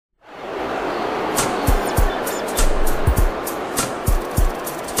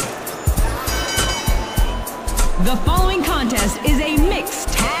The following contest is a mixed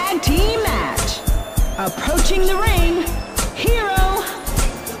tag team match. Approaching the ring, Hero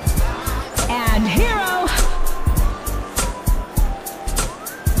and Hero.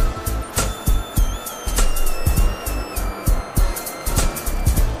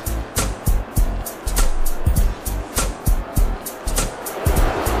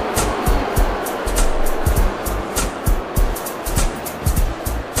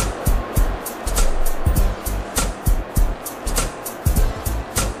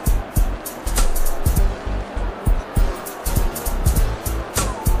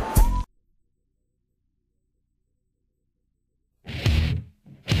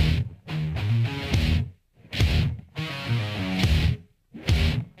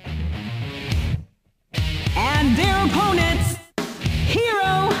 And their opponents,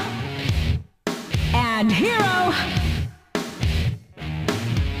 Hero and Hero.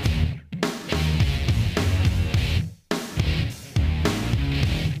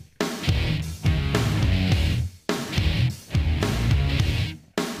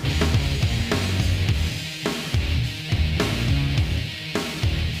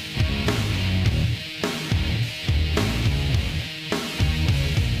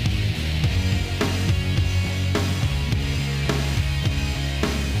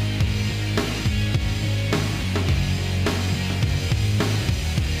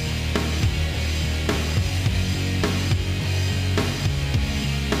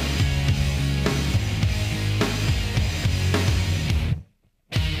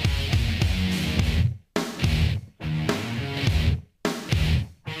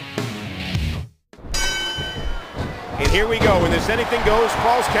 And here we go in this anything goes,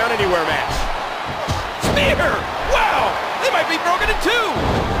 falls count anywhere match. Spear! Wow! They might be broken in two!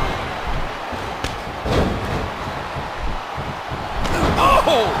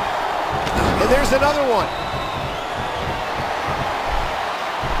 Oh! And there's another one.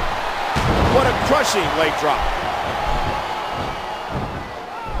 What a crushing leg drop.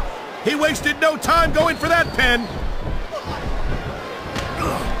 He wasted no time going for that pin.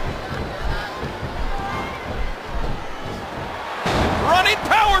 Running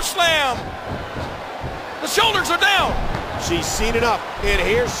power slam! The shoulders are down! She's seen enough, and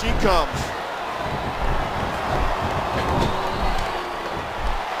here she comes.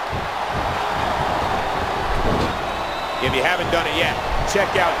 If you haven't done it yet, check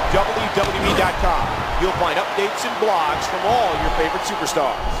out WWE.com. You'll find updates and blogs from all your favorite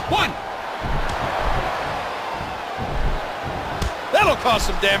superstars. One! That'll cause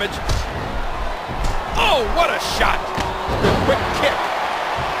some damage. Oh, what a shot! The quick kick.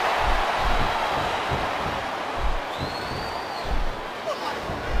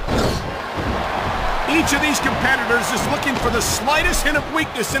 Each of these competitors is looking for the slightest hint of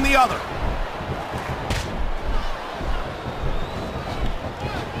weakness in the other.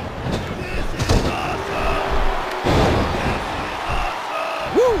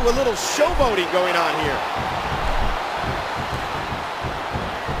 Woo, a little showboating going on here.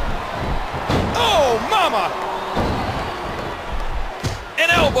 Oh, mama! An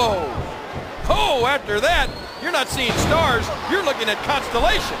elbow. Oh, after that, you're not seeing stars, you're looking at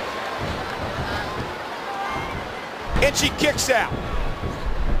constellations. And she kicks out.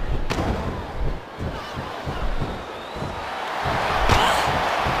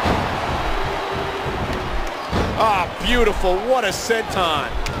 Ah, beautiful. What a senton.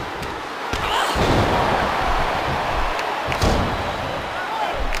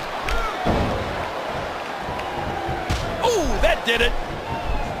 Oh, that did it.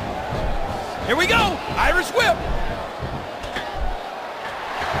 Here we go. Irish whip.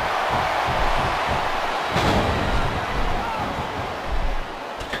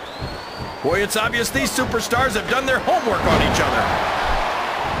 Boy, it's obvious these superstars have done their homework on each other.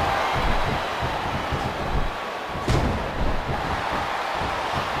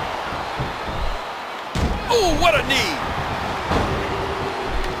 Oh, what a knee!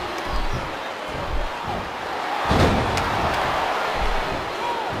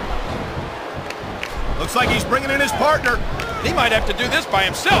 Looks like he's bringing in his partner. He might have to do this by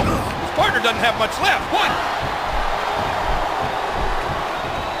himself. His partner doesn't have much left. One.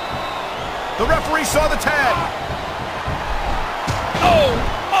 The referee saw the tag. Oh,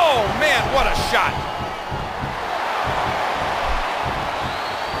 oh man, what a shot.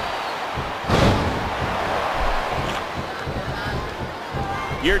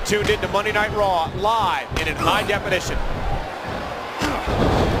 You're tuned into Monday Night Raw, live and in high definition.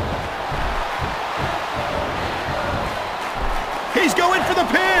 He's going for the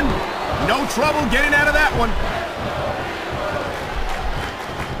pin. No trouble getting out of that one.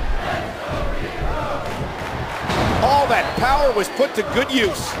 that power was put to good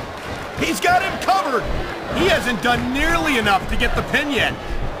use. He's got him covered. He hasn't done nearly enough to get the pin yet.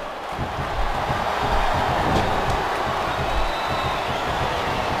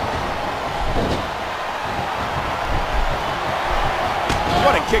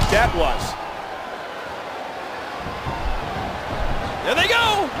 What a kick that was. There they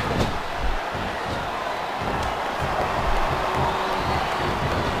go.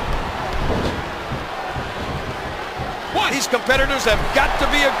 These competitors have got to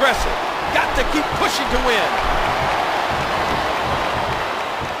be aggressive. Got to keep pushing to win.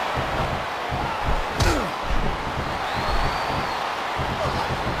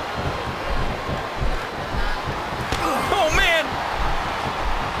 Oh, man.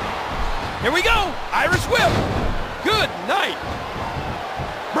 Here we go. Irish whip. Good night.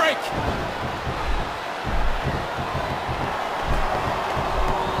 Break.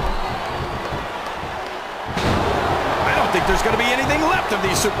 I don't think there's going to be anything left of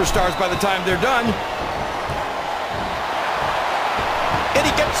these superstars by the time they're done. And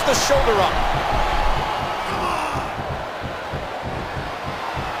he gets the shoulder up.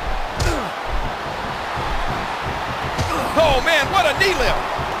 Oh, man, what a knee lift.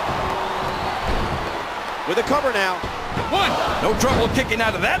 With a cover now. One. No trouble kicking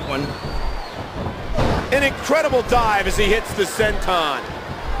out of that one. An incredible dive as he hits the senton.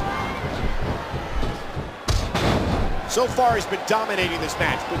 So far, he's been dominating this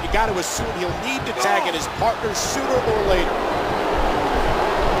match, but you got to assume he'll need to tag in his partner sooner or later.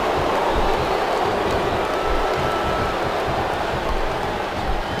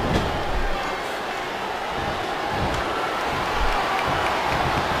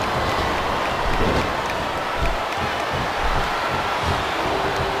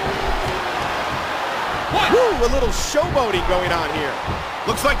 Woo, a little showboating going on here.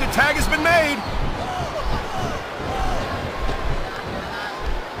 Looks like the tag has been made.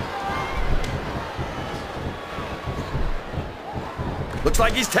 Looks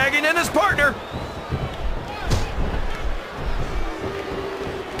like he's tagging in his partner.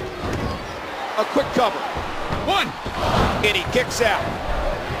 A quick cover. One. And he kicks out.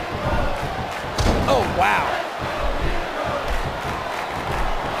 Oh, wow.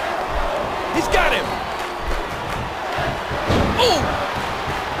 He's got him. Oh.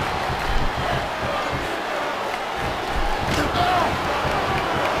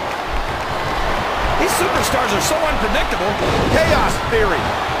 These superstars are so unpredictable. Chaos theory.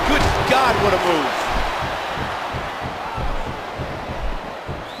 Good God, what a move.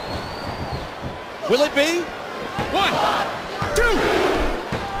 Will it be? One, two.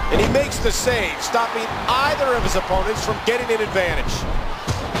 And he makes the save, stopping either of his opponents from getting an advantage.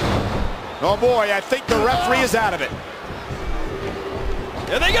 Oh boy, I think the referee is out of it.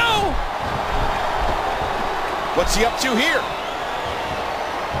 There they go. What's he up to here?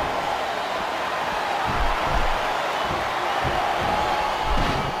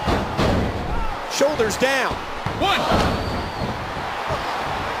 Shoulders down. One.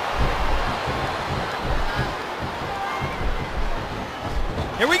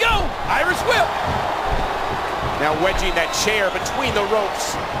 Here we go. Irish whip. Now wedging that chair between the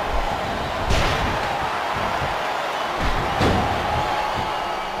ropes.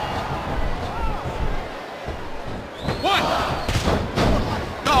 One.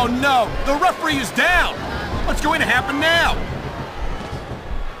 Oh no, the referee is down. What's going to happen now?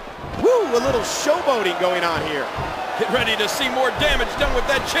 Woo, a little showboating going on here. Get ready to see more damage done with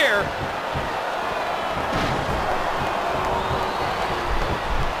that chair.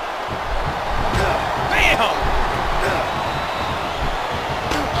 Bam!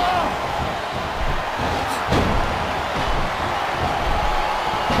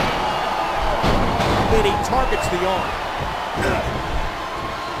 And he targets the arm.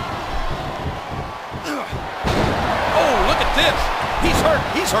 Oh, look at this. He's hurt.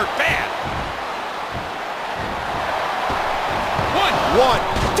 He's hurt bad. One.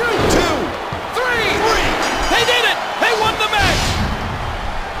 One.